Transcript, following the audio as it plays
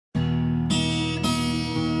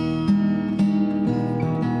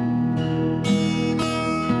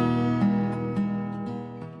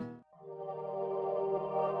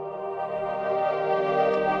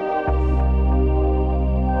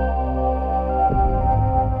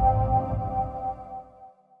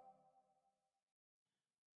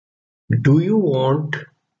Do you want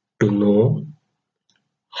to know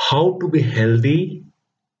how to be healthy,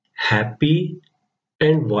 happy,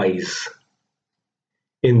 and wise?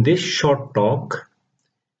 In this short talk,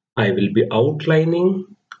 I will be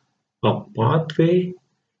outlining a pathway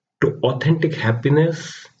to authentic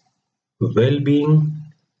happiness, well-being,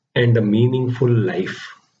 and a meaningful life.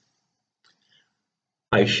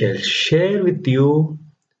 I shall share with you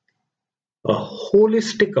a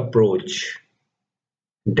holistic approach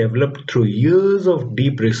developed through years of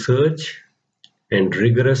deep research and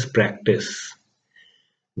rigorous practice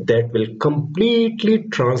that will completely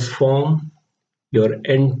transform your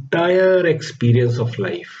entire experience of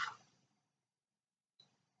life.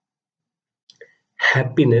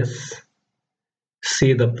 Happiness,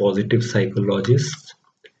 say the positive psychologists,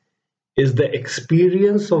 is the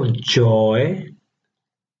experience of joy,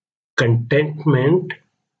 contentment,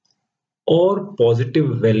 or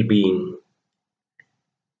positive well-being,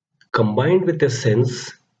 combined with a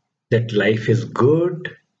sense that life is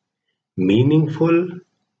good, meaningful,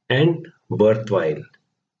 and worthwhile.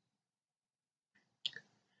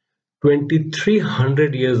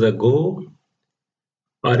 2300 years ago,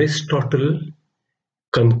 Aristotle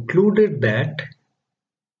concluded that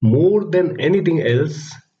more than anything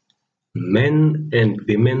else, men and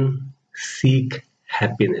women seek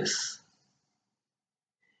happiness.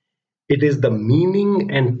 It is the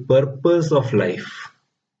meaning and purpose of life,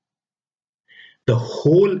 the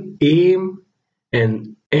whole aim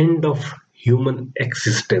and end of human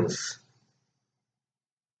existence.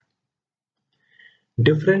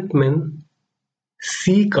 Different men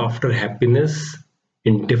seek after happiness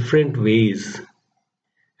in different ways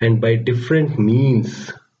and by different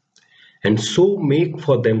means, and so make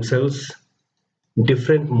for themselves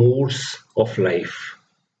different modes of life.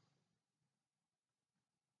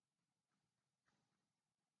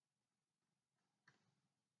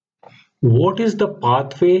 What is the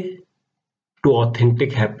pathway to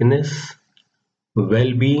authentic happiness,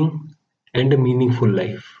 well-being, and a meaningful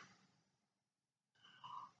life?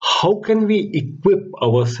 How can we equip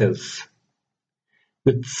ourselves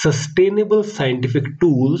with sustainable scientific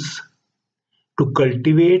tools to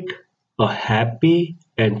cultivate a happy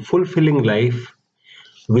and fulfilling life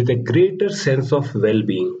with a greater sense of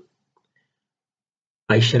well-being?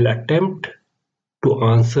 I shall attempt to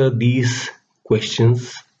answer these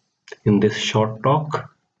questions in this short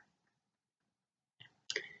talk.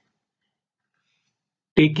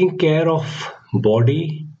 Taking care of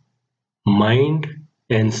body, mind,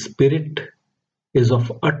 and spirit is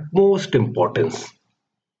of utmost importance.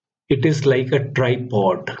 It is like a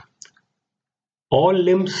tripod. All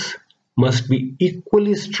limbs must be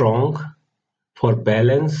equally strong for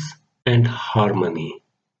balance and harmony.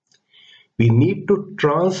 We need to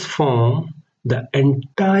transform the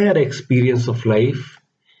entire experience of life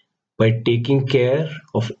by taking care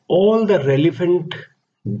of all the relevant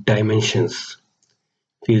dimensions: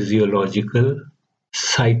 physiological,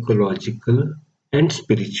 psychological, and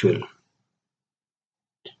spiritual.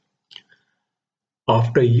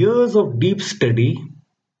 After years of deep study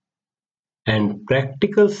and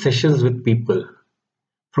practical sessions with people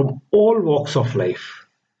from all walks of life,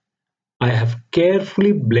 I have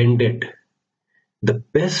carefully blended the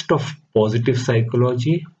best of positive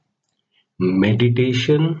psychology,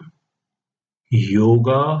 meditation,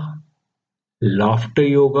 yoga, laughter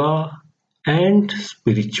yoga, and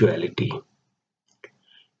spirituality.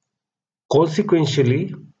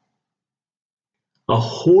 Consequentially, a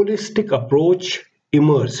holistic approach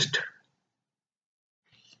emerged,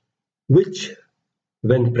 which,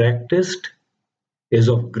 when practiced, is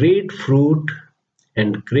of great fruit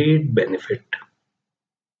and great benefit.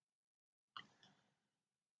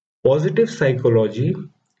 Positive psychology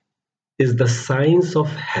is the science of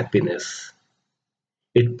happiness.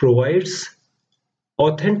 It provides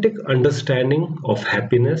authentic understanding of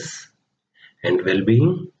happiness and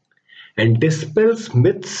well-being and dispels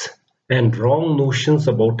myths and wrong notions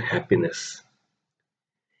about happiness.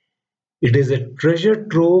 It is a treasure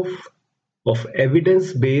trove of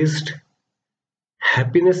evidence-based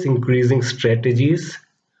happiness increasing strategies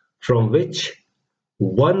from which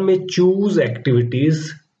one may choose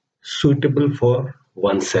activities suitable for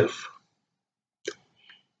oneself.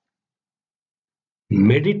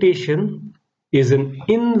 Meditation is an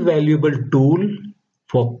invaluable tool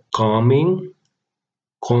for calming,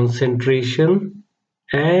 concentration,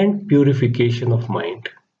 and purification of mind.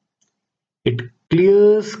 It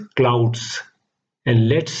clears clouds and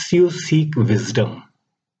lets you seek wisdom.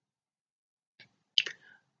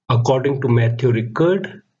 According to Matthew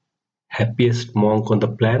Ricard, happiest monk on the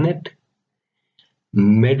planet,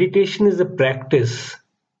 meditation is a practice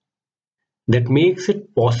that makes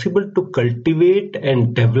it possible to cultivate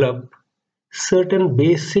and develop certain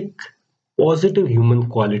basic positive human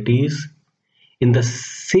qualities in the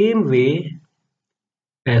same way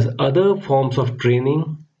as other forms of training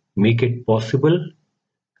make it possible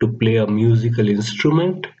to play a musical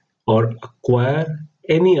instrument or acquire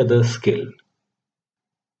any other skill.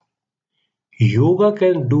 Yoga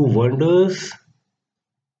can do wonders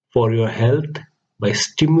for your health by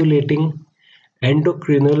stimulating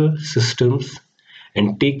endocrinal systems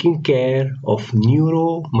and taking care of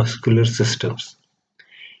neuromuscular systems.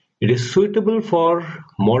 It is suitable for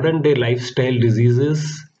modern day lifestyle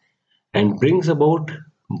diseases and brings about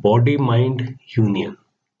body mind union.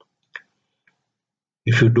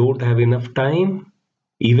 If you don't have enough time,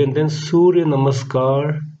 even then Surya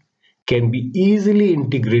Namaskar can be easily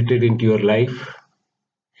integrated into your life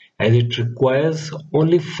as it requires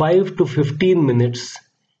only 5 to 15 minutes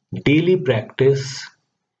daily practice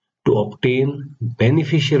to obtain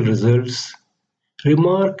beneficial results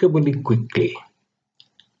remarkably quickly.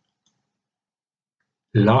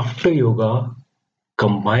 Laughter yoga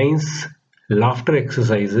combines laughter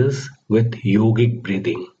exercises with yogic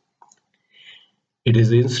breathing. It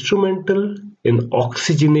is instrumental in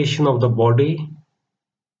oxygenation of the body,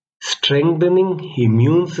 strengthening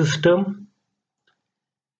immune system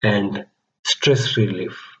and stress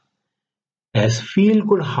relief, as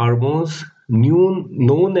feel-good hormones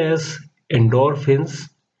known as endorphins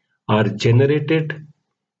are generated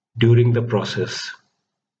during the process.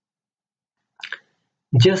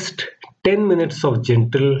 Just 10 minutes of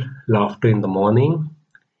gentle laughter in the morning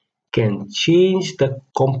can change the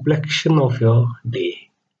complexion of your day.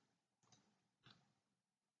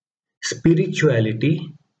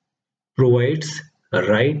 Spirituality provides a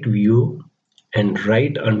right view and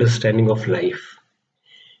right understanding of life.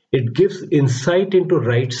 It gives insight into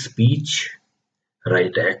right speech,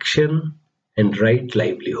 right action, and right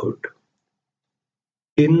livelihood.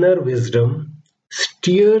 Inner wisdom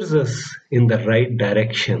steers us in the right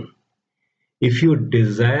direction. If you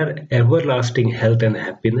desire everlasting health and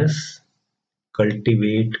happiness,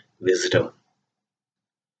 cultivate wisdom.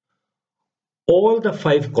 All the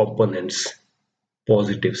five components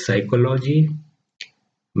positive psychology,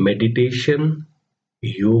 meditation,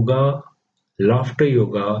 yoga, laughter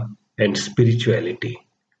yoga, and spirituality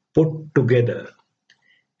put together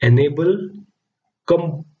enable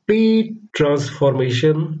complete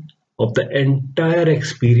transformation of the entire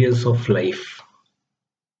experience of life.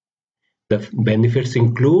 The benefits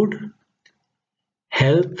include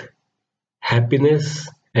health, happiness,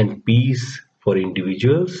 and peace for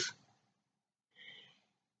individuals,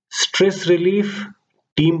 stress relief,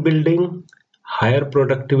 team building, higher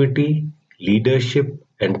productivity, leadership,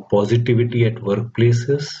 and positivity at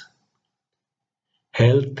workplaces,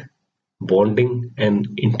 health, bonding, and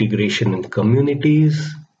integration in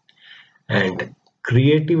communities, and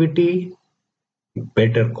creativity,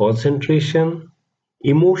 better concentration,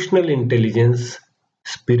 emotional intelligence,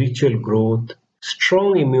 spiritual growth,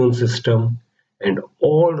 strong immune system, and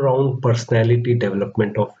all-round personality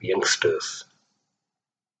development of youngsters.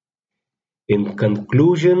 In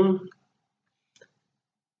conclusion,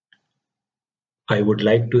 I would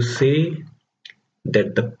like to say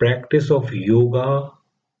that the practice of yoga,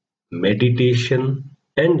 meditation,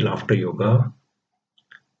 and laughter yoga,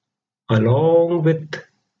 along with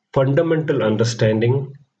fundamental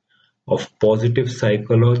understanding of positive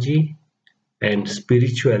psychology and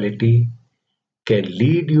spirituality, can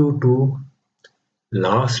lead you to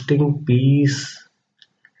lasting peace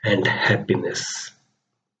and happiness.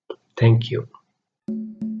 Thank you.